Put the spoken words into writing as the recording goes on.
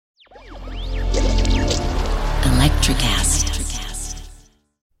NutraCast.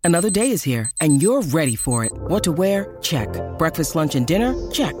 Another day is here, and you're ready for it. What to wear? Check. Breakfast, lunch, and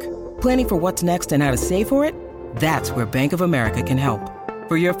dinner? Check. Planning for what's next and how to save for it? That's where Bank of America can help.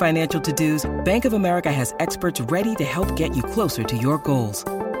 For your financial to-dos, Bank of America has experts ready to help get you closer to your goals.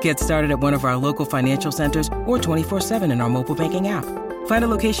 Get started at one of our local financial centers or 24/7 in our mobile banking app. Find a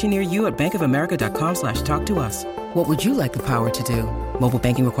location near you at bankofamerica.com/talktous. What would you like the power to do? Mobile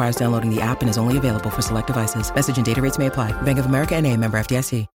banking requires downloading the app and is only available for select devices. Message and data rates may apply. Bank of America N.A., member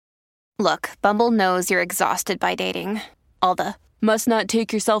FDIC. Look, Bumble knows you're exhausted by dating. All the, must not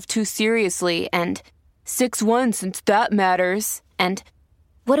take yourself too seriously, and 6'1" since that matters, and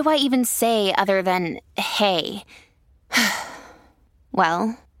what do I even say other than, hey?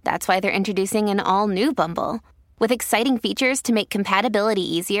 Well, that's why they're introducing an all-new Bumble, with exciting features to make compatibility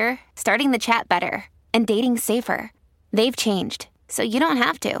easier, starting the chat better, and dating safer. They've changed, so you don't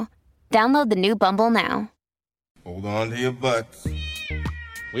have to. Download the new Bumble now. Hold on to your butts.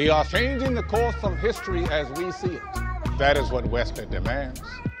 We are changing the course of history as we see it. That is what Wesley demands.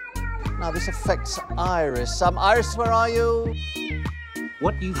 Now this affects Iris. Iris, where are you?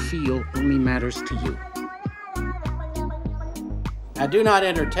 What you feel only matters to you. I do not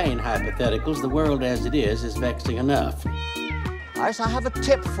entertain hypotheticals. The world as it is vexing enough. Iris, I have a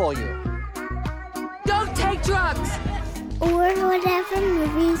tip for you. Don't take drugs! Or Whatever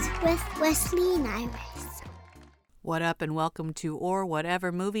Movies with Wesley and Iris. What up and welcome to Or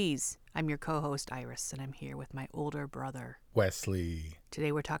Whatever Movies. I'm your co-host Iris and I'm here with my older brother, Wesley.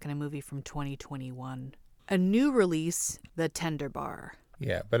 Today we're talking a movie from 2021. A new release, The Tender Bar.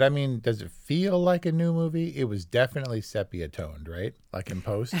 Yeah, but I mean, does it feel like a new movie? It was definitely sepia toned, right? Like in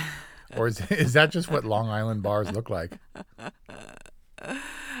post? Or is that just what Long Island bars look like?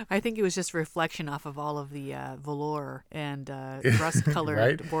 I think it was just a reflection off of all of the velour and rust-colored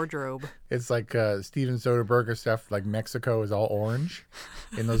right? wardrobe. It's like Steven Soderbergh stuff, like Mexico is all orange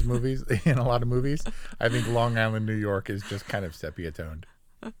in those movies, in a lot of movies. I think Long Island, New York is just kind of sepia toned.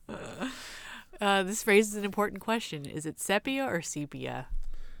 This raises an important question. Is it sepia or sepia?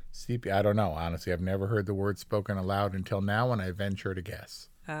 Sepia, I don't know. Honestly, I've never heard the word spoken aloud until now, and I venture to guess.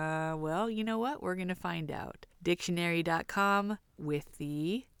 Well, you know what? We're going to find out. Dictionary.com with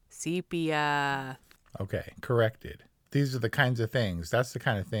the sepia. Okay, corrected. These are the kinds of things. That's the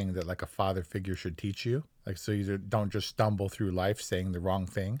kind of thing that like a father figure should teach you. Like, so you don't just stumble through life saying the wrong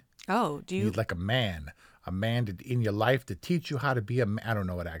thing. Oh, do you? need like a man in your life to teach you how to be a man. I don't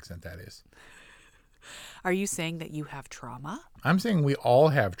know what accent that is. Are you saying that you have trauma? I'm saying we all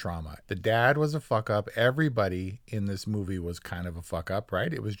have trauma. The dad was a fuck up. Everybody in this movie was kind of a fuck up,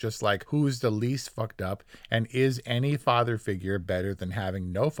 right? It was just like, who's the least fucked up? And is any father figure better than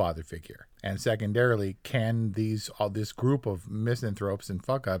having no father figure? And secondarily, can this group of misanthropes and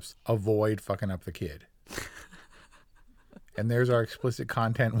fuck ups avoid fucking up the kid? And there's our explicit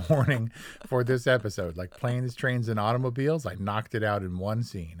content warning for this episode. Like planes, trains, and automobiles, I knocked it out in one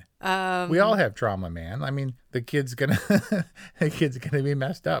scene. We all have trauma, man. I mean, the kid's gonna be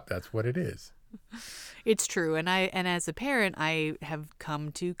messed up. That's what it is. It's true. And as a parent, I have come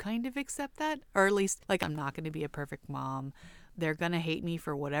to kind of accept that. Or at least, like, I'm not going to be a perfect mom. They're going to hate me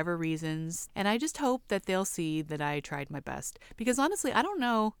for whatever reasons. And I just hope that they'll see that I tried my best. Because honestly, I don't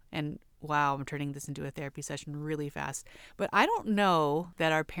know, and wow, I'm turning this into a therapy session really fast, but I don't know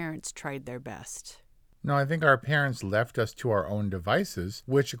that our parents tried their best. No, I think our parents left us to our own devices,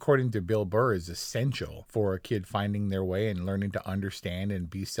 which according to Bill Burr is essential for a kid finding their way and learning to understand and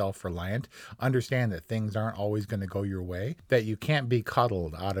be self-reliant. Understand that things aren't always going to go your way, that you can't be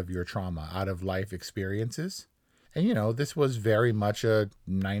cuddled out of your trauma, out of life experiences. And, you know, this was very much a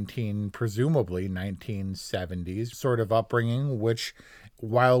presumably 1970s sort of upbringing, which,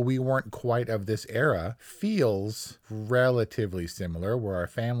 while we weren't quite of this era, feels relatively similar, where our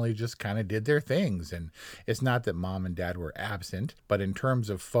family just kind of did their things. And it's not that mom and dad were absent, but in terms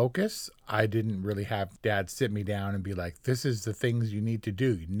of focus, I didn't really have dad sit me down and be like, this is the things you need to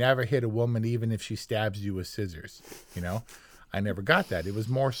do. You never hit a woman even if she stabs you with scissors, you know? I never got that. It was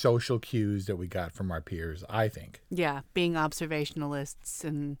more social cues that we got from our peers, I think. Yeah, being observationalists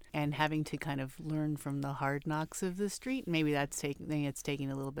and having to kind of learn from the hard knocks of the street. Maybe it's taking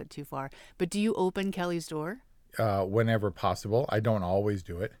a little bit too far. But do you open Kelly's door? Whenever possible. I don't always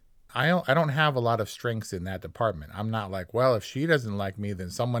do it. I don't have a lot of strengths in that department. I'm not like, well, if she doesn't like me, then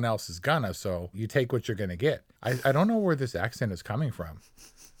someone else is gonna. So you take what you're gonna get. I don't know where this accent is coming from.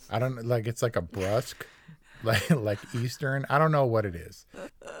 I don't like. It's like a brusque. Like Eastern. I don't know what it is.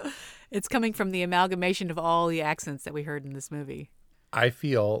 It's coming from the amalgamation of all the accents that we heard in this movie. I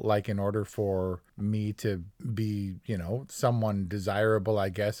feel like in order for me to be, someone desirable, I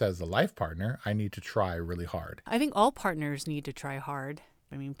guess, as a life partner, I need to try really hard. I think all partners need to try hard.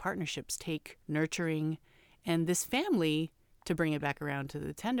 I mean, partnerships take nurturing, and this family, to bring it back around to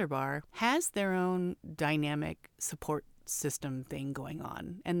the Tender Bar, has their own dynamic support system thing going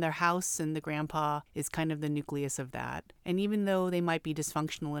on. And their house and the grandpa is kind of the nucleus of that. And even though they might be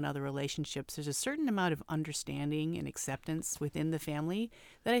dysfunctional in other relationships, there's a certain amount of understanding and acceptance within the family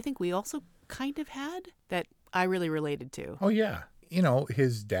that I think we also kind of had that I really related to. Oh, yeah.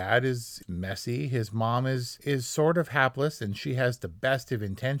 His dad is messy. His mom is sort of hapless, and she has the best of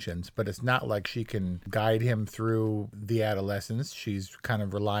intentions, but it's not like she can guide him through the adolescence. She's kind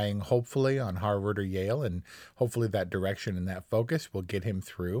of relying, hopefully, on Harvard or Yale, and hopefully that direction and that focus will get him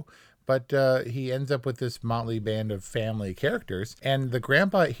through. But he ends up with this motley band of family characters. And the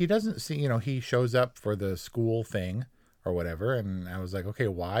grandpa, he doesn't see, he shows up for the school thing or whatever. And I was like, okay,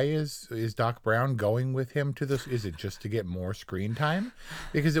 why is Doc Brown going with him to this? Is it just to get more screen time?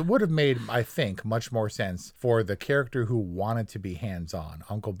 Because it would have made, I think, much more sense for the character who wanted to be hands-on,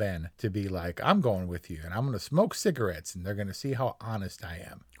 Uncle Ben, to be like, I'm going with you and I'm going to smoke cigarettes and they're going to see how honest I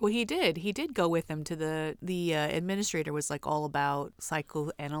am. Well, he did go with them to the administrator was like all about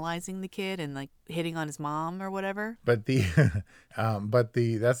psychoanalyzing the kid and like hitting on his mom or whatever. But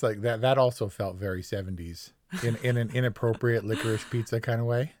that's like that also felt very 70s. In an inappropriate licorice pizza kind of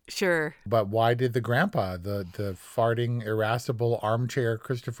way. Sure. But why did the grandpa, the farting, irascible armchair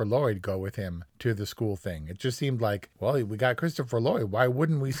Christopher Lloyd, go with him to the school thing? It just seemed like, well, we got Christopher Lloyd. Why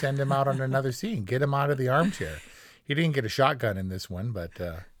wouldn't we send him out on another scene? Get him out of the armchair. He didn't get a shotgun in this one, but...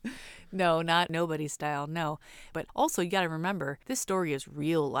 No, not Nobody style, no. But also, you got to remember, this story is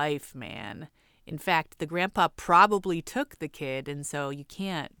real life, man. In fact, the grandpa probably took the kid, and so you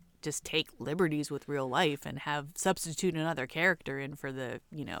can't just take liberties with real life and have substitute another character in for the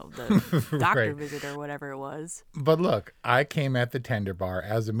doctor right. visit or whatever it was. But look, I came at the Tender Bar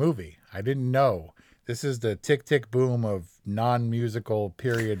as a movie. I didn't know. This is the tick, tick, boom of non-musical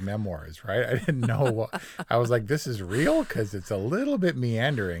period memoirs, right? I didn't know I was like, this is real because it's a little bit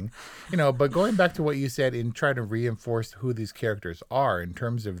meandering, but going back to what you said in trying to reinforce who these characters are in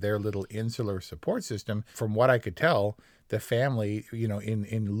terms of their little insular support system, from what I could tell, the family,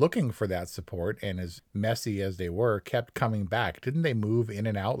 in looking for that support and as messy as they were, kept coming back. Didn't they move in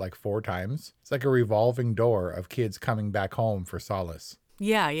and out like 4 times? It's like a revolving door of kids coming back home for solace.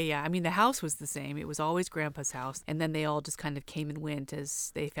 Yeah. I mean, the house was the same. It was always Grandpa's house. And then they all just kind of came and went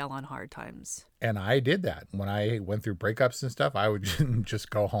as they fell on hard times. And I did that. When I went through breakups and stuff, I would just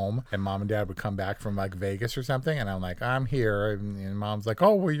go home and Mom and Dad would come back from like Vegas or something. And I'm like, I'm here. And Mom's like,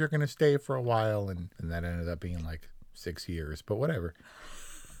 oh, well, you're going to stay for a while. And that ended up being like 6 years, but whatever.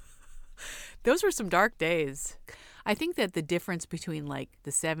 Those were some dark days. I think that the difference between like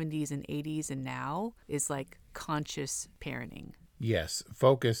the 70s and 80s and now is like conscious parenting. Yes,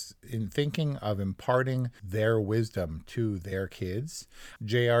 focus in thinking of imparting their wisdom to their kids.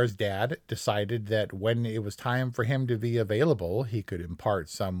 JR's dad decided that when it was time for him to be available, he could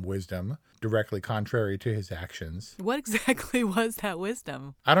impart some wisdom directly contrary to his actions. What exactly was that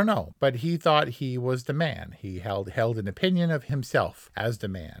wisdom? I don't know, but he thought he was the man. He held an opinion of himself as the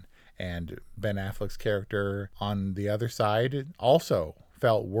man. And Ben Affleck's character on the other side also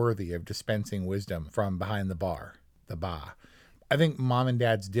felt worthy of dispensing wisdom from behind the bar, the bar. I think Mom and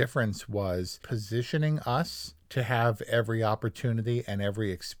Dad's difference was positioning us to have every opportunity and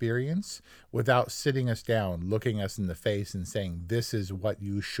every experience without sitting us down, looking us in the face and saying, this is what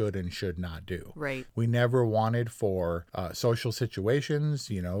you should and should not do. Right. We never wanted for social situations,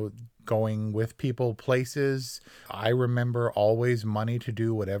 going with people places. I remember always money to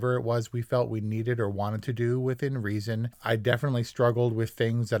do whatever it was we felt we needed or wanted to do within reason. I definitely struggled with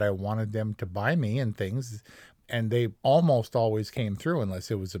things that I wanted them to buy me and things. And they almost always came through unless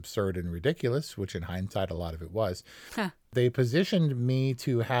it was absurd and ridiculous, which in hindsight, a lot of it was. They positioned me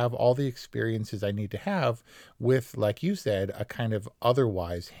to have all the experiences I need to have with, like you said, a kind of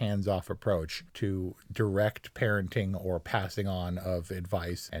otherwise hands-off approach to direct parenting or passing on of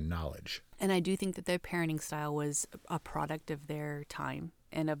advice and knowledge. And I do think that their parenting style was a product of their time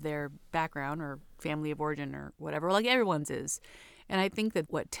and of their background or family of origin or whatever, like everyone's is. And I think that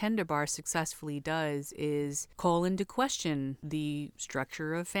what Tender Bar successfully does is call into question the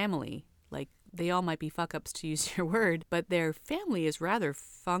structure of family. Like, they all might be fuck-ups, to use your word, but their family is rather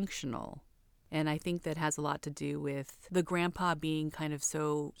functional. And I think that has a lot to do with the grandpa being kind of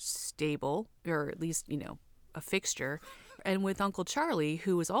so stable, or at least, a fixture. And with Uncle Charlie,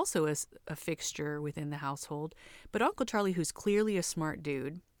 who was also a fixture within the household. But Uncle Charlie, who's clearly a smart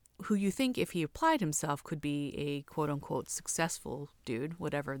dude, who you think if he applied himself could be a quote-unquote successful dude,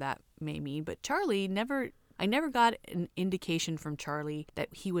 whatever that may mean. But Charlie I never got an indication from Charlie that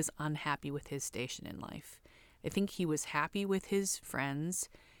he was unhappy with his station in life. I think he was happy with his friends.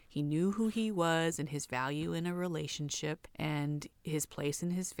 He knew who he was and his value in a relationship and his place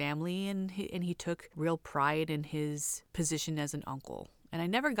in his family, and he took real pride in his position as an uncle. And I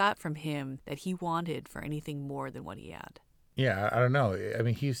never got from him that he wanted for anything more than what he had. Yeah, I don't know. I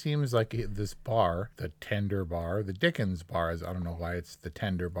mean, he seems like this bar, the Tender Bar, the Dickens Bar, I don't know why it's the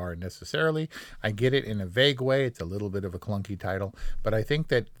Tender Bar necessarily. I get it in a vague way. It's a little bit of a clunky title. But I think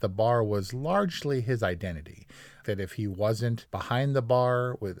that the bar was largely his identity. That if he wasn't behind the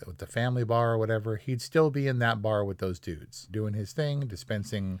bar with the family bar or whatever, he'd still be in that bar with those dudes, doing his thing,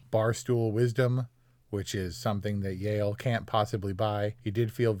 dispensing barstool wisdom, which is something that Yale can't possibly buy. He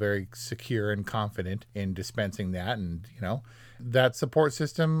did feel very secure and confident in dispensing that. And, that support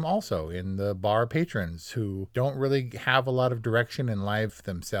system also in the bar patrons who don't really have a lot of direction in life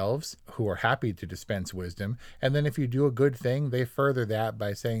themselves, who are happy to dispense wisdom. And then if you do a good thing, they further that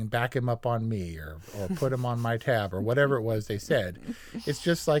by saying, back him up on me or put him on my tab or whatever it was they said. It's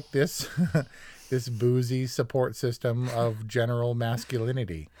just like this... this boozy support system of general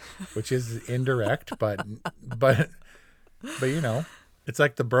masculinity, which is indirect, but it's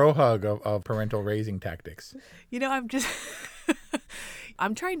like the bro hug of parental raising tactics.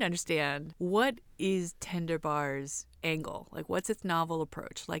 I'm trying to understand, what is Tender Bar's angle? Like, what's its novel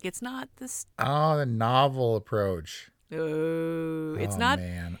approach? Like, it's not this... Oh, the novel approach. Oh, it's not.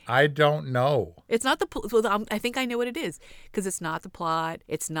 Man, I don't know. It's not the. Well, I think I know what it is, because it's not the plot.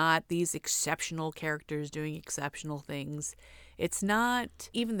 It's not these exceptional characters doing exceptional things. It's not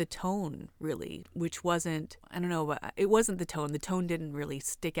even the tone, really, which wasn't. I don't know, but it wasn't the tone. The tone didn't really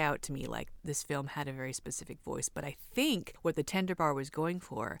stick out to me like this film had a very specific voice. But I think what the Tender Bar was going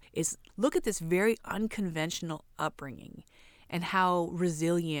for is look at this very unconventional upbringing, and how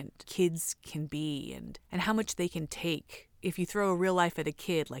resilient kids can be and how much they can take. If you throw a real life at a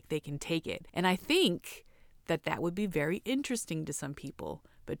kid, like, they can take it. And I think that would be very interesting to some people.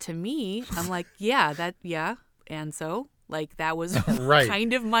 But to me, I'm like, yeah. And so, like, that was right.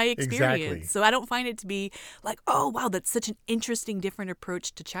 kind of my experience. Exactly. So I don't find it to be like, oh, wow, that's such an interesting, different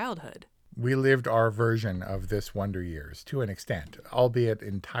approach to childhood. We lived our version of this Wonder Years to an extent, albeit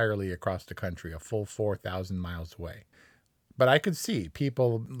entirely across the country, a full 4,000 miles away. But I could see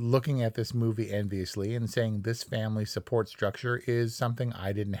people looking at this movie enviously and saying this family support structure is something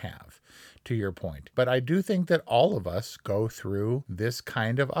I didn't have, to your point. But I do think that all of us go through this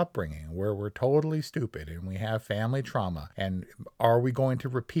kind of upbringing where we're totally stupid and we have family trauma. And are we going to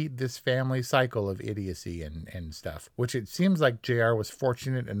repeat this family cycle of idiocy and stuff? Which it seems like JR was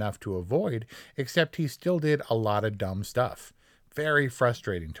fortunate enough to avoid, except he still did a lot of dumb stuff. Very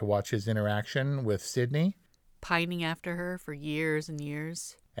frustrating to watch his interaction with Sydney. Pining after her for years and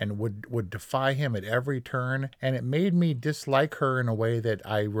years. And would defy him at every turn. And it made me dislike her in a way that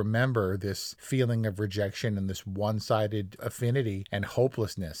I remember this feeling of rejection and this one-sided affinity and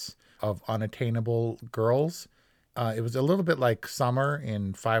hopelessness of unattainable girls. It was a little bit like Summer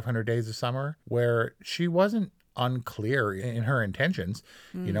in 500 Days of Summer, where she wasn't unclear in her intentions.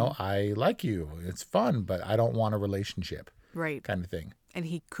 I like you. It's fun, but I don't want a relationship. Right. Kind of thing. And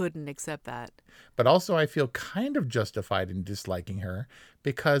he couldn't accept that. But also I feel kind of justified in disliking her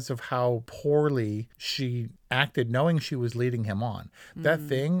because of how poorly she acted knowing she was leading him on. That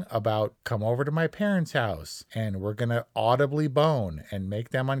thing about come over to my parents' house and we're going to audibly bone and make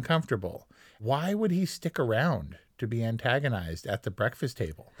them uncomfortable. Why would he stick around to be antagonized at the breakfast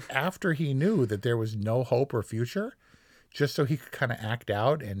table after he knew that there was no hope or future? Just so he could kind of act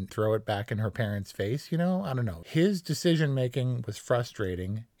out and throw it back in her parents' face, I don't know. His decision-making was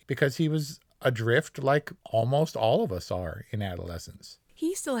frustrating because he was adrift like almost all of us are in adolescence.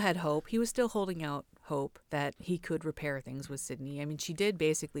 He still had hope. He was still holding out hope that he could repair things with Sydney. I mean, she did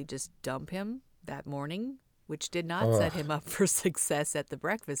basically just dump him that morning, which did not set him up for success at the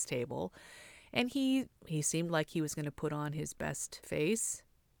breakfast table. And he seemed like he was going to put on his best face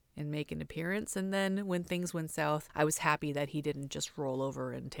and make an appearance. And then when things went south, I was happy that he didn't just roll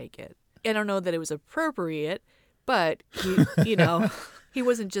over and take it. I don't know that it was appropriate, but he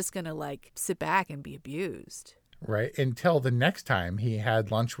wasn't just going to sit back and be abused. Right. Until the next time he had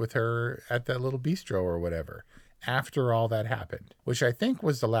lunch with her at that little bistro or whatever, after all that happened, which I think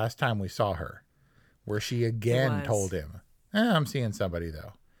was the last time we saw her, where she again told him, I'm seeing somebody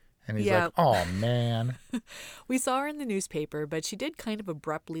though. And he's like, oh, man. We saw her in the newspaper, but she did kind of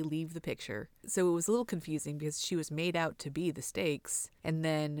abruptly leave the picture. So it was a little confusing because she was made out to be the stakes. And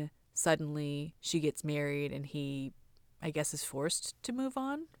then suddenly she gets married and he I guess, is forced to move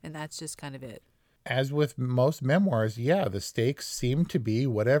on, and that's just kind of it. As with most memoirs, yeah, the stakes seemed to be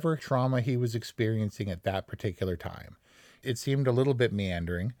whatever trauma he was experiencing at that particular time. It seemed a little bit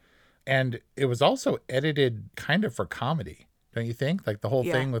meandering, and it was also edited kind of for comedy, don't you think? Like the whole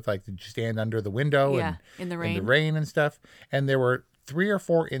thing with like, did you stand under the window and in the rain and stuff? And there were 3 or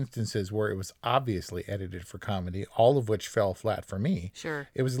 4 instances where it was obviously edited for comedy, all of which fell flat for me. Sure.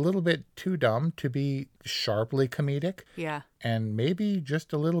 It was a little bit too dumb to be sharply comedic. Yeah. And maybe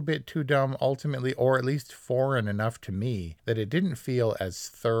just a little bit too dumb ultimately, or at least foreign enough to me that it didn't feel as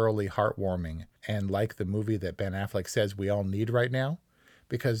thoroughly heartwarming and like the movie that Ben Affleck says we all need right now.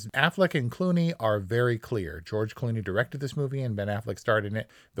 Because Affleck and Clooney are very clear. George Clooney directed this movie and Ben Affleck starred in it.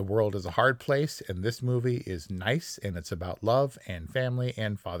 The world is a hard place, and this movie is nice, and it's about love and family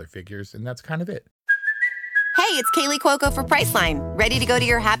and father figures, and that's kind of it. Hey, it's Kaylee Cuoco for Priceline. Ready to go to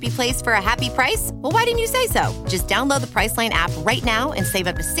your happy place for a happy price? Well, why didn't you say so? Just download the Priceline app right now and save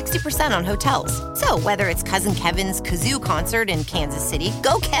up to 60% on hotels. So whether it's Cousin Kevin's Kazoo Concert in Kansas City,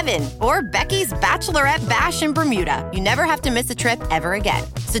 go Kevin, or Becky's Bachelorette Bash in Bermuda, you never have to miss a trip ever again.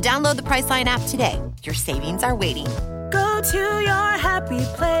 So download the Priceline app today. Your savings are waiting. Go to your happy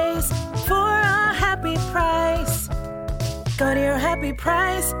place for a happy price. Go to your happy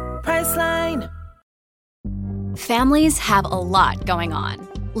price, Priceline. Families have a lot going on.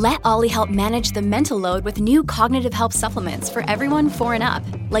 Let Ollie help manage the mental load with new cognitive help supplements for everyone 4 and up,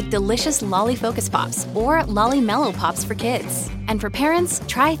 like delicious Lolly Focus Pops or Lolly Mellow Pops for kids. And for parents,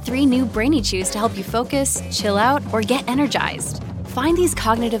 try 3 new Brainy Chews to help you focus, chill out, or get energized. Find these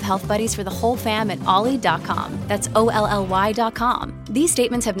cognitive health buddies for the whole fam at ollie.com. That's OLLY.com. These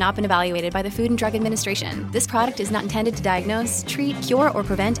statements have not been evaluated by the Food and Drug Administration. This product is not intended to diagnose, treat, cure, or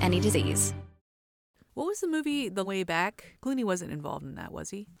prevent any disease. What was the movie The Way Back? Clooney wasn't involved in that,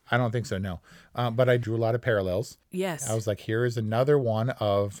 was he? I don't think so, no. But I drew a lot of parallels. Yes. I was like, here is another one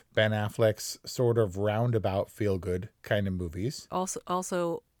of Ben Affleck's sort of roundabout feel-good kind of movies.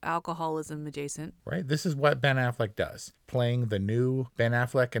 Also alcoholism adjacent. Right? This is what Ben Affleck does. Playing the new Ben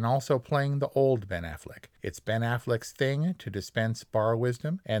Affleck and also playing the old Ben Affleck. It's Ben Affleck's thing to dispense bar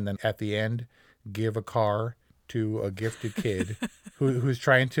wisdom and then at the end give a car to a gifted kid who's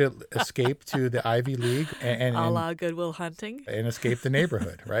trying to escape to the Ivy League and a la Good Will Hunting. And escape the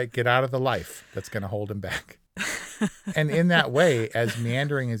neighborhood, right? Get out of the life that's going to hold him back. And in that way, as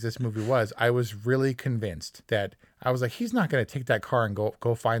meandering as this movie was, I was really convinced that I was like, he's not going to take that car and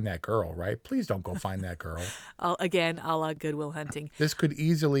go find that girl, right? Please don't go find that girl. Again, a la Good Will Hunting. This could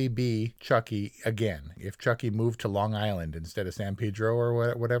easily be Chucky again. If Chucky moved to Long Island instead of San Pedro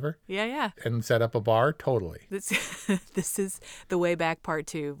or whatever. Yeah. And set up a bar, totally. This is The Way Back Part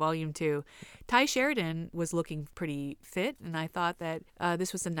 2, Volume 2. Ty Sheridan was looking pretty fit, and I thought that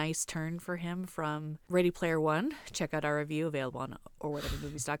this was a nice turn for him from Ready Player One. Check out our review, available on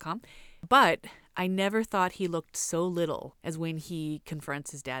orwhatevermovies.com. But I never thought he looked so little as when he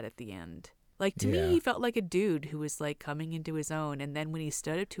confronts his dad at the end. Like, to me, he felt like a dude who was, like, coming into his own. And then when he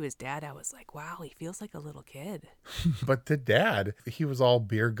stood up to his dad, I was like, wow, he feels like a little kid. But the dad, he was all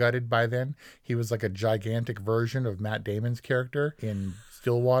beer-gutted by then. He was like a gigantic version of Matt Damon's character in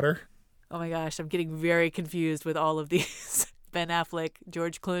Stillwater. Oh, my gosh. I'm getting very confused with all of these Ben Affleck,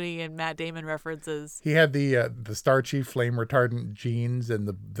 George Clooney, and Matt Damon references. He had the starchy flame retardant jeans and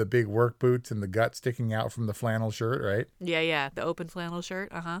the big work boots and the gut sticking out from the flannel shirt, right? Yeah. The open flannel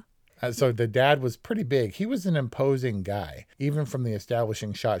shirt. So the dad was pretty big. He was an imposing guy, even from the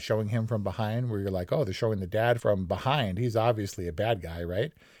establishing shot showing him from behind, where you're like, oh, they're showing the dad from behind. He's obviously a bad guy,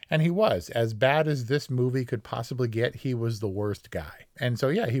 right? And he was. As bad as this movie could possibly get, he was the worst guy. And so,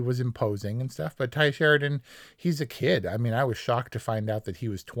 yeah, he was imposing and stuff. But Ty Sheridan, he's a kid. I mean, I was shocked to find out that he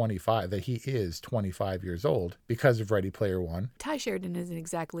was 25, that he is 25 years old because of Ready Player One. Ty Sheridan isn't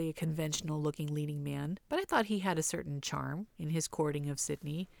exactly a conventional-looking leading man, but I thought he had a certain charm in his courting of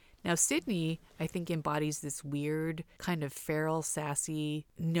Sydney. Now, Sydney, I think, embodies this weird, kind of feral, sassy,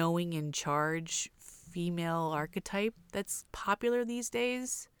 knowing in charge female archetype that's popular these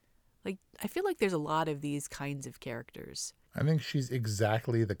days. Like, I feel like there's a lot of these kinds of characters. I think she's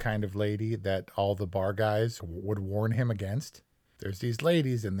exactly the kind of lady that all the bar guys would warn him against. There's these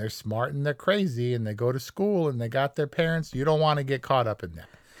ladies, and they're smart and they're crazy, and they go to school, and they got their parents. You don't want to get caught up in that.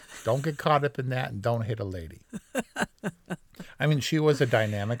 Don't get caught up in that, and don't hit a lady. I mean, she was a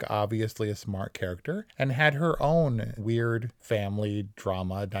dynamic, obviously a smart character, and had her own weird family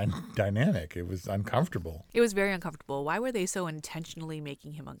drama dynamic. It was uncomfortable. It was very uncomfortable. Why were they so intentionally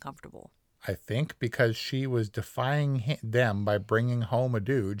making him uncomfortable? I think because she was defying them by bringing home a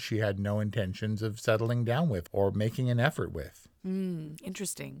dude she had no intentions of settling down with or making an effort with.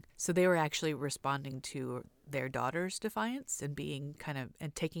 Interesting. So they were actually responding to their daughter's defiance and being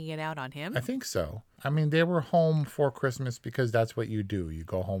and taking it out on him? I think so. I mean, they were home for Christmas because that's what you do. You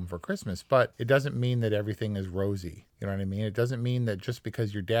go home for Christmas, but it doesn't mean that everything is rosy. You know what I mean? It doesn't mean that just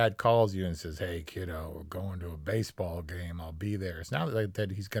because your dad calls you and says, hey, kiddo, we're going to a baseball game, I'll be there. It's not like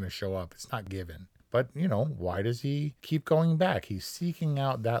that he's going to show up. It's not given. But, why does he keep going back? He's seeking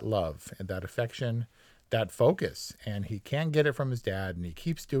out that love and that affection, that focus, and he can't get it from his dad, and he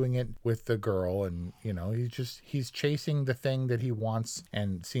keeps doing it with the girl, and he's chasing the thing that he wants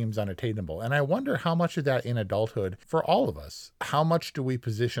and seems unattainable. And I wonder how much of that in adulthood for all of us, how much do we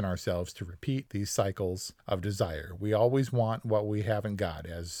position ourselves to repeat these cycles of desire? We always want what we haven't got,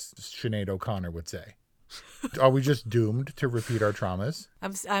 as Sinead O'Connor would say. Are we just doomed to repeat our traumas?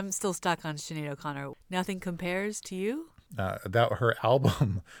 I'm still stuck on Sinead O'Connor. Nothing compares to you? That her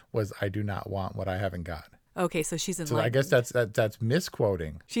album was "I Do Not Want What I Haven't Got." Okay, so she's enlightened. So I guess that's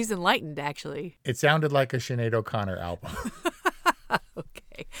misquoting. She's enlightened, actually. It sounded like a Sinead O'Connor album.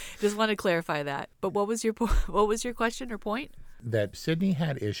 Okay, just want to clarify that. But what was your question or point? That Sydney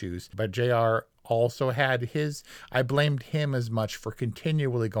had issues, but JR also had his. I blamed him as much for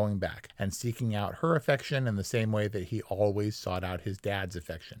continually going back and seeking out her affection in the same way that he always sought out his dad's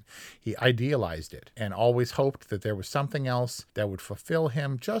affection. He idealized it and always hoped that there was something else that would fulfill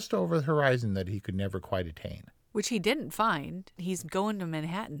him just over the horizon that he could never quite attain. Which he didn't find. He's going to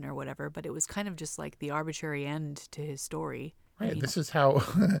Manhattan or whatever, but it was kind of just like the arbitrary end to his story. Right. This is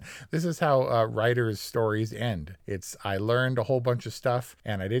how writers' stories end. It's, I learned a whole bunch of stuff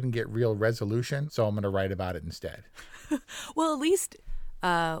and I didn't get real resolution, so I'm going to write about it instead. Well, at least,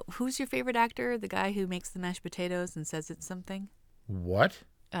 who's your favorite actor? The guy who makes the mashed potatoes and says it's something? What?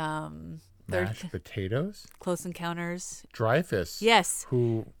 Mashed potatoes? Close Encounters. Dreyfuss. Yes.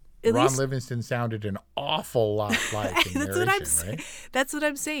 Who Ron Livingston sounded an awful lot like in narration, right? That's what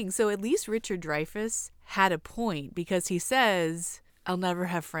I'm saying. So at least Richard Dreyfuss had a point because he says, I'll never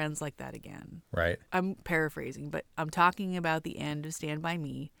have friends like that again. Right. I'm paraphrasing, but I'm talking about the end of Stand By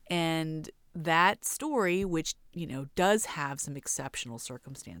Me. And that story, which, does have some exceptional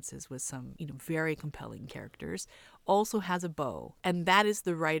circumstances with some, very compelling characters, also has a bow. And that is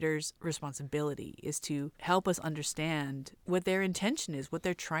the writer's responsibility, is to help us understand what their intention is, what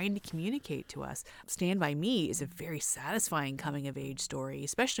they're trying to communicate to us. Stand By Me is a very satisfying coming-of-age story,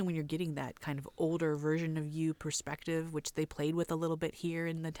 especially when you're getting that kind of older version of you perspective, which they played with a little bit here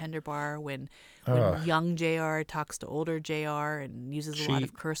in The Tender Bar when young JR talks to older JR and uses a lot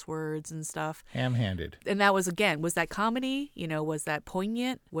of curse words and stuff. Ham-handed. And that was, again, was that comedy? Was that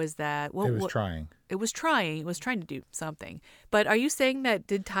poignant? Was that... It was trying. It was trying. It was trying to do something. But are you saying that,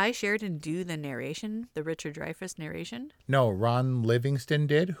 did Ty Sheridan do the narration, the Richard Dreyfuss narration? No, Ron Livingston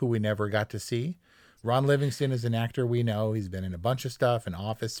did, who we never got to see. Ron Livingston is an actor we know. He's been in a bunch of stuff, in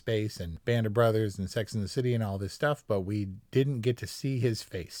Office Space and Band of Brothers and Sex and the City and all this stuff, but we didn't get to see his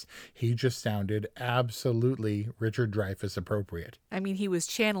face. He just sounded absolutely Richard Dreyfuss appropriate. I mean, he was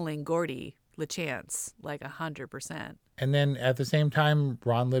channeling Gordy LeChance, like 100%. And then at the same time,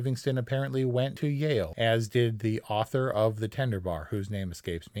 Ron Livingston apparently went to Yale, as did the author of The Tender Bar, whose name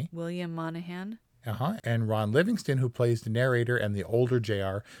escapes me. William Monahan. And Ron Livingston, who plays the narrator, and the older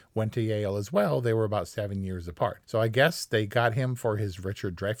JR went to Yale as well. They were about 7 years apart. So I guess they got him for his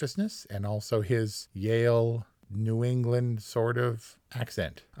Richard Dreyfussness and also his Yale, New England sort of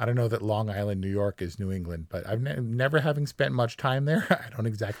accent. I don't know that Long Island, New York is New England, but I've never having spent much time there, I don't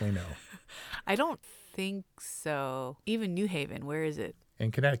exactly know. I don't think so. Even New Haven, where is it? In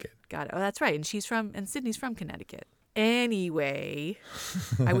Connecticut. Got it. Oh, that's right. And Sydney's from Connecticut. Anyway,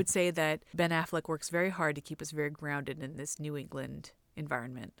 I would say that Ben Affleck works very hard to keep us very grounded in this New England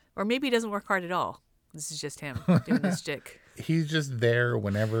environment. Or maybe he doesn't work hard at all. This is just him doing this jig. He's just there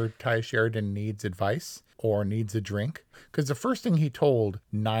whenever Ty Sheridan needs advice or needs a drink. Because the first thing he told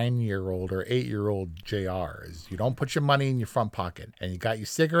 9-year-old or 8-year-old JR is, you don't put your money in your front pocket, and you got your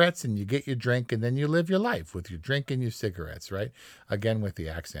cigarettes and you get your drink, and then you live your life with your drink and your cigarettes, right? Again, with the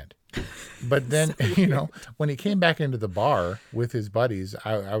accent. But then, so when he came back into the bar with his buddies,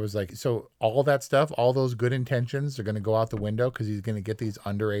 I was like, so all that stuff, all those good intentions are going to go out the window because he's going to get these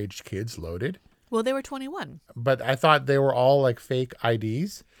underage kids loaded? Well, they were 21. But I thought they were all like fake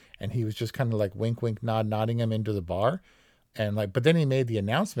IDs, and he was just kind of like wink, wink, nodding them into the bar. And but then he made the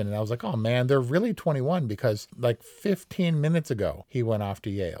announcement, and I was like, oh man, they're really 21, because like 15 minutes ago, he went off to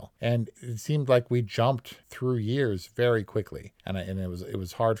Yale. And it seemed like we jumped through years very quickly. And it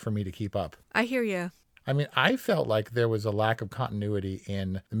was hard for me to keep up. I hear you. I mean, I felt like there was a lack of continuity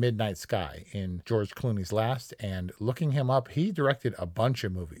in The Midnight Sky, in George Clooney's last, and looking him up, he directed a bunch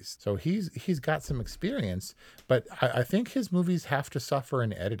of movies. So he's got some experience, but I think his movies have to suffer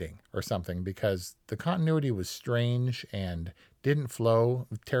in editing or something, because the continuity was strange and didn't flow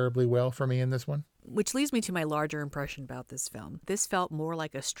terribly well for me in this one. Which leads me to my larger impression about this film. This felt more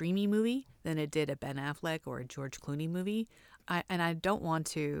like a streamy movie than it did a Ben Affleck or a George Clooney movie. I don't want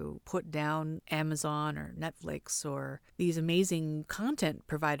to put down Amazon or Netflix or these amazing content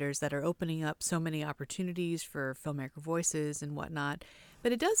providers that are opening up so many opportunities for filmmaker voices and whatnot.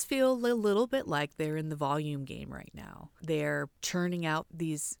 But it does feel a little bit like they're in the volume game right now. They're churning out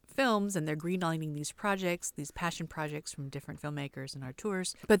these films and they're greenlighting these projects, these passion projects from different filmmakers and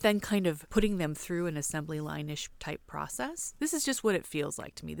auteurs, but then kind of putting them through an assembly line-ish type process. This is just what it feels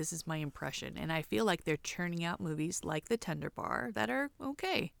like to me. This is my impression. And I feel like they're churning out movies like The Tender Bar that are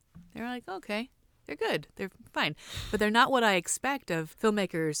okay. They're like, okay. They're good. They're fine. But they're not what I expect of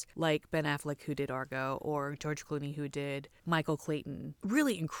filmmakers like Ben Affleck, who did Argo, or George Clooney, who did Michael Clayton.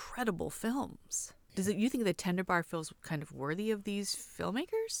 Really incredible films. You think The Tender Bar feels kind of worthy of these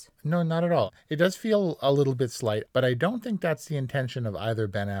filmmakers? No, not at all. It does feel a little bit slight, but I don't think that's the intention of either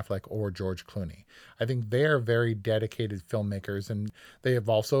Ben Affleck or George Clooney. I think they are very dedicated filmmakers, and they have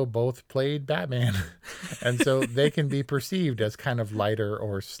also both played Batman. And so they can be perceived as kind of lighter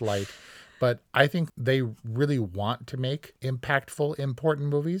or slight. But I think they really want to make impactful, important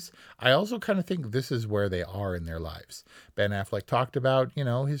movies. I also kind of think this is where they are in their lives. Ben Affleck talked about,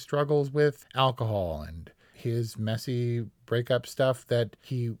 his struggles with alcohol and his messy breakup stuff that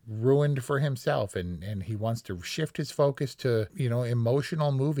he ruined for himself. And he wants to shift his focus to,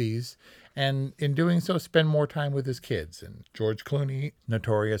 emotional movies. And in doing so, spend more time with his kids. And George Clooney,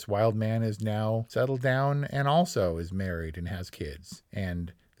 notorious wild man, is now settled down and also is married and has kids.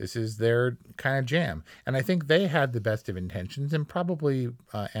 And this is their kind of jam. And I think they had the best of intentions, and probably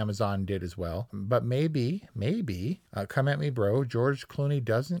Amazon did as well. But maybe, come at me, bro, George Clooney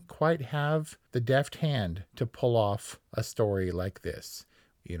doesn't quite have the deft hand to pull off a story like this.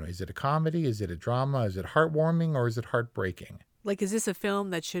 Is it a comedy? Is it a drama? Is it heartwarming, or is it heartbreaking? Like, is this a film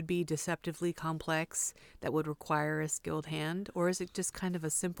that should be deceptively complex that would require a skilled hand? Or is it just kind of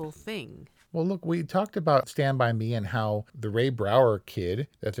a simple thing? Well, look, we talked about Stand By Me and how the Ray Brower kid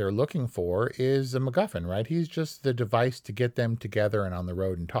that they're looking for is a MacGuffin, right? He's just the device to get them together and on the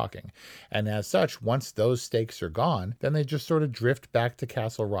road and talking. And as such, once those stakes are gone, then they just sort of drift back to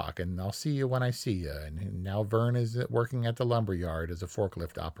Castle Rock, and I'll see you when I see you. And now Vern is working at the lumberyard as a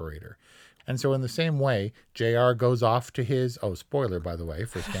forklift operator. And so in the same way, JR goes off to his, spoiler, by the way,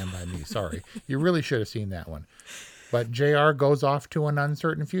 for Stand By Me, sorry. You really should have seen that one. But JR goes off to an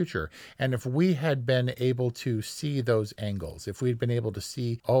uncertain future. And if we had been able to see those angles, if we'd been able to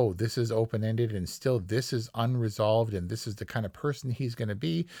see, this is open-ended and still this is unresolved and this is the kind of person he's going to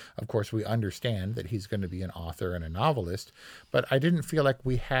be, of course, we understand that he's going to be an author and a novelist. But I didn't feel like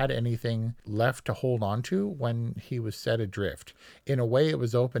we had anything left to hold on to when he was set adrift. In a way, it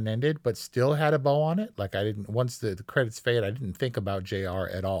was open-ended, but still had a bow on it. Like once the credits fade, I didn't think about JR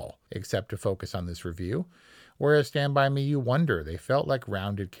at all, except to focus on this review. Whereas Stand By Me, you wonder. They felt like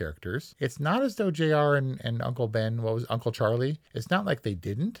rounded characters. It's not as though JR and Uncle Ben, Uncle Charlie? It's not like they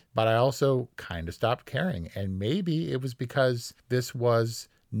didn't, but I also kind of stopped caring. And maybe it was because this was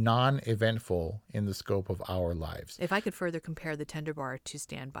non-eventful in the scope of our lives. If I could further compare The Tender Bar to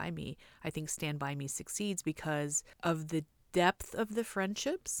Stand By Me, I think Stand By Me succeeds because of the depth of the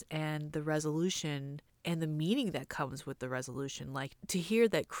friendships and the resolution and the meaning that comes with the resolution. Like, to hear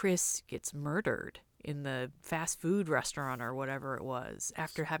that Chris gets murdered in the fast food restaurant or whatever it was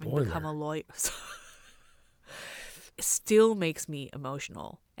after having become a lawyer still makes me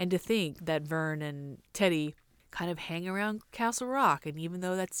emotional. And to think that Vern and Teddy kind of hang around Castle Rock, and even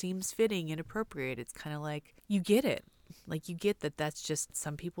though that seems fitting and appropriate, it's kind of like, you get it. Like, you get that that's just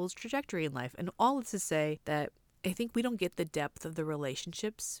some people's trajectory in life. And all this to say that I think we don't get the depth of the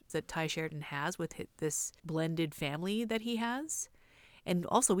relationships that Ty Sheridan has with this blended family that he has. And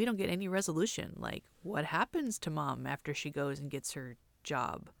also, we don't get any resolution. Like, what happens to Mom after she goes and gets her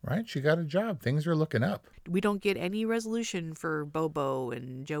job? Right? She got a job. Things are looking up. We don't get any resolution for Bobo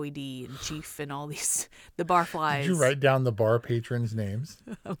and Joey D and Chief and all these, the barflies. Did you write down the bar patrons' names?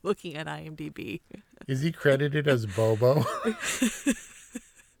 I'm looking at IMDb. Is he credited as Bobo?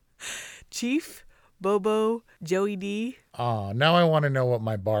 Chief, Bobo, Joey D. Now I want to know what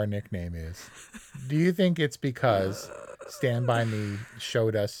my bar nickname is. Do you think it's because Stand By Me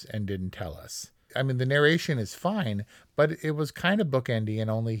showed us and didn't tell us? I mean, the narration is fine, but it was kind of bookendy and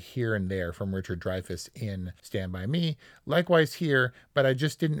only here and there from Richard Dreyfuss in Stand By Me. Likewise here, but I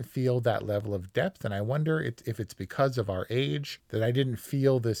just didn't feel that level of depth. And I wonder if it's because of our age that I didn't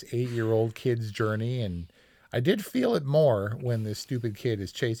feel this 8-year-old kid's journey. And I did feel it more when this stupid kid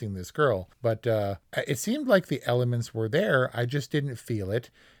is chasing this girl. But it seemed like the elements were there. I just didn't feel it.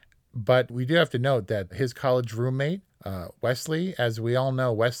 But we do have to note that his college roommate, Wesley, as we all know,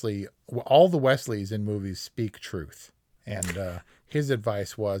 all the Wesleys in movies speak truth. And his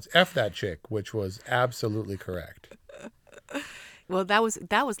advice was, F that chick, which was absolutely correct. Well, that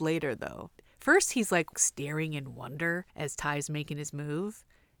was later, though. First, he's like staring in wonder as Ty's making his move.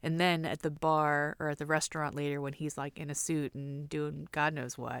 And then at the bar or at the restaurant later when he's like in a suit and doing God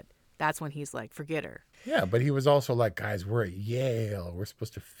knows what, that's when he's like, forget her. Yeah, but he was also like, guys, we're at Yale. We're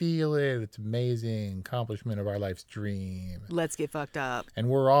supposed to feel it. It's amazing. Accomplishment of our life's dream. Let's get fucked up. And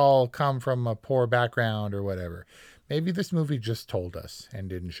we're all come from a poor background or whatever. Maybe this movie just told us and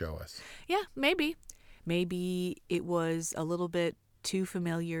didn't show us. Yeah, maybe. Maybe it was a little bit too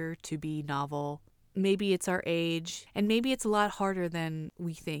familiar to be novel. Maybe it's our age, and maybe it's a lot harder than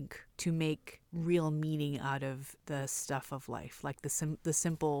we think to make real meaning out of the stuff of life, like the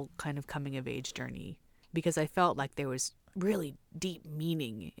simple kind of coming of age journey. Because I felt like there was really deep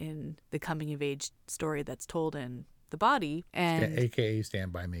meaning in the coming of age story that's told in The Body, and AKA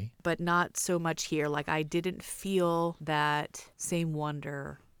Stand By Me, but not so much here. Like I didn't feel that same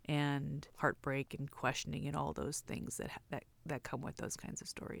wonder and heartbreak and questioning and all those things that come with those kinds of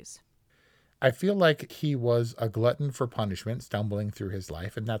stories. I feel like he was a glutton for punishment, stumbling through his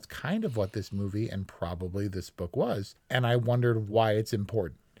life, and that's kind of what this movie and probably this book was. And I wondered why it's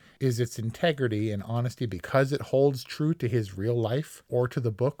important. Is its integrity and honesty because it holds true to his real life or to the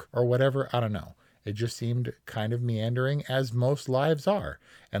book or whatever? I don't know. It just seemed kind of meandering, as most lives are,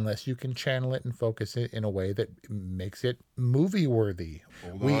 unless you can channel it and focus it in a way that makes it movie-worthy.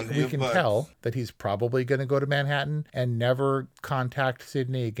 We can tell that he's probably going to go to Manhattan and never contact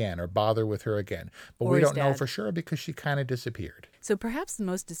Sydney again or bother with her again. But we don't know for sure because she kind of disappeared. So perhaps the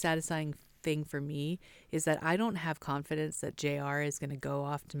most dissatisfying thing for me is that I don't have confidence that JR is going to go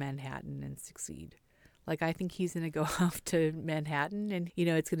off to Manhattan and succeed. Like, I think he's going to go off to Manhattan and,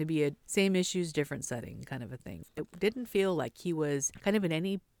 it's going to be a same issues, different setting kind of a thing. It didn't feel like he was kind of in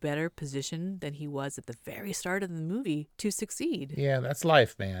any better position than he was at the very start of the movie to succeed. Yeah, that's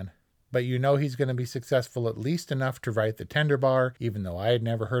life, man. But he's going to be successful at least enough to write The Tender Bar, even though I had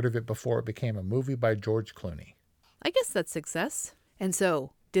never heard of it before it became a movie by George Clooney. I guess that's success. And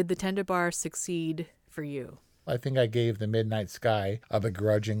so, did The Tender Bar succeed for you? I think I gave The Midnight Sky a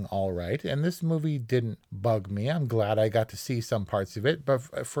begrudging all right, and this movie didn't bug me. I'm glad I got to see some parts of it,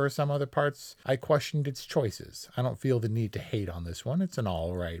 but for some other parts, I questioned its choices. I don't feel the need to hate on this one. It's an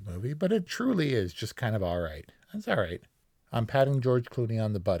all right movie, but it truly is just kind of all right. It's all right. I'm patting George Clooney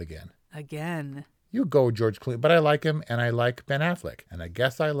on the butt again. Again. You go, George Clooney. But I like him, and I like Ben Affleck, and I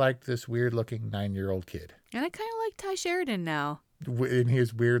guess I liked this weird-looking 9-year-old kid. And I kind of like Ty Sheridan now. In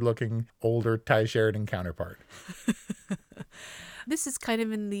his weird-looking, older Ty Sheridan counterpart. This is kind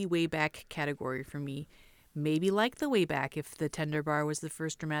of in the way back category for me. Maybe like the way back. If The Tender Bar was the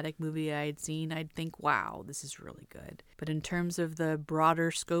first dramatic movie I had seen, I'd think, wow, this is really good. But in terms of the broader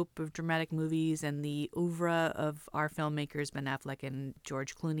scope of dramatic movies and the oeuvre of our filmmakers, Ben Affleck and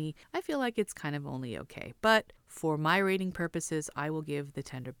George Clooney, I feel like it's kind of only okay. But for my rating purposes, I will give The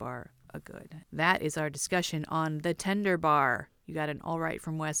Tender Bar a good. That is our discussion on The Tender Bar. You got an all right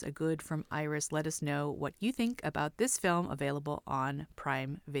from Wes, a good from Iris. Let us know what you think about this film, available on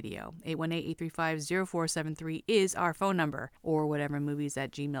Prime Video. 818-835-0473 is our phone number, or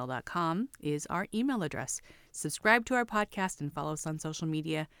whatevermovies@gmail.com is our email address. Subscribe to our podcast and follow us on social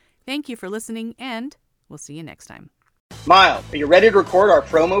media. Thank you for listening, and we'll see you next time. Miles, are you ready to record our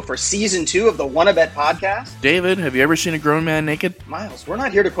promo for Season 2 of the Wannabet podcast? David, have you ever seen a grown man naked? Miles, we're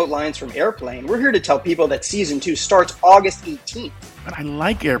not here to quote lines from Airplane. We're here to tell people that Season 2 starts August 18th. But I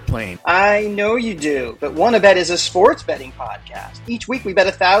like Airplane. I know you do, but Wannabet is a sports betting podcast. Each week we bet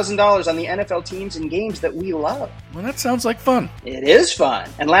 $1,000 on the NFL teams and games that we love. Well, that sounds like fun. It is fun.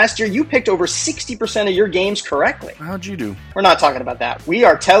 And last year you picked over 60% of your games correctly. How'd you do? We're not talking about that. We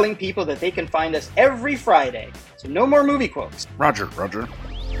are telling people that they can find us every Friday. So no more movie quotes. Roger.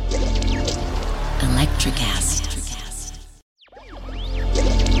 Electricast.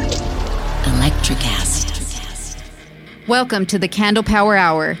 Welcome to the Candle Power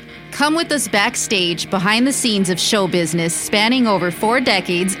Hour. Come with us backstage behind the scenes of show business spanning over 4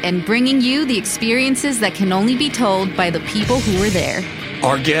 decades and bringing you the experiences that can only be told by the people who were there.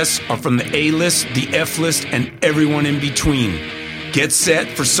 Our guests are from the A-list, the F-list, and everyone in between. Get set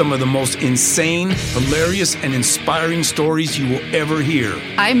for some of the most insane, hilarious, and inspiring stories you will ever hear.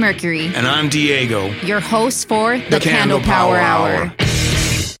 I'm Mercury. And I'm Diego. Your host for the Candle Power Hour.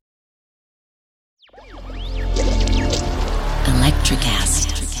 Electric acid.